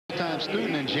full-time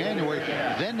student in January,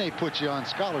 then they put you on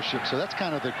scholarship. So that's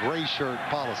kind of the gray shirt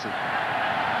policy.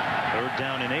 3rd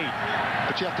down and 8.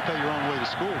 But you have to pay your own way to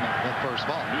school now, that first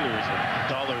ball. There's a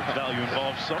dollar value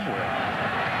involved somewhere.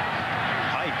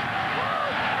 Pike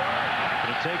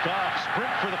going to take off,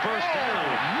 sprint for the first down.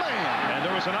 Man! And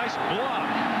there was a nice block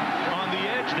on the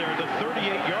edge there, the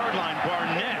 38-yard line.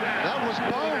 Barnett. That was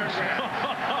Bones.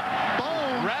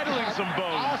 Bones. Rattling some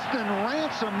bones. Austin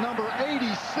Ransom, number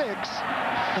 86.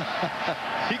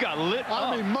 He got lit up.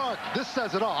 I mean, Mark, this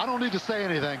says it all. I don't need to say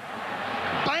anything.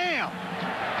 Bam!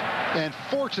 And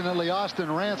fortunately, Austin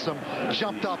Ransom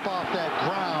jumped up off that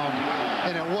ground,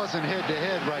 and it wasn't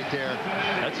head-to-head right there.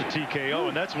 That's a TKO,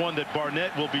 and that's one that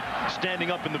Barnett will be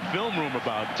standing up in the film room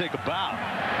about. Take a bow.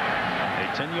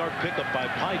 A 10-yard pickup by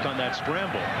Pike on that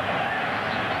scramble.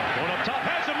 Going up top,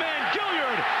 has a man,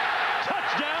 Gilyard.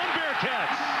 Touchdown,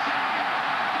 Bearcats.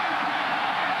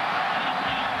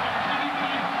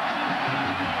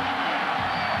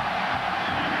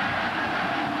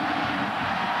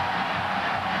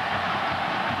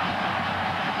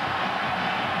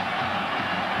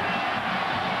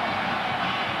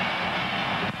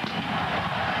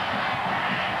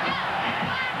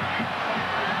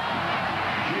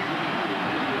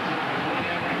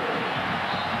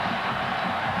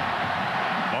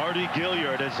 Mardy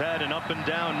Gilyard has had an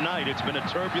up-and-down night. It's been a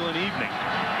turbulent evening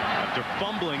after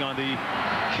fumbling on the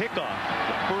kickoff,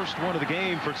 the first one of the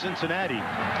game for Cincinnati,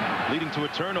 leading to a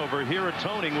turnover. Here at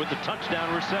Toning with the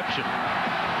touchdown reception.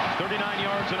 39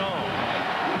 yards and all.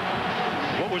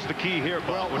 What was the key here,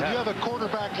 Bob? Well, when you have a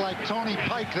quarterback like Tony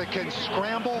Pike that can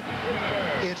scramble,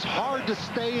 it's hard to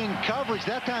stay in coverage.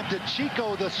 That time to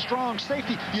Chico, the strong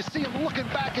safety. You see him looking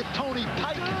back at Tony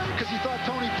Pike because he thought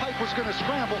Tony Pike was going to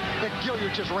scramble, and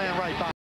Gilyard just ran right by.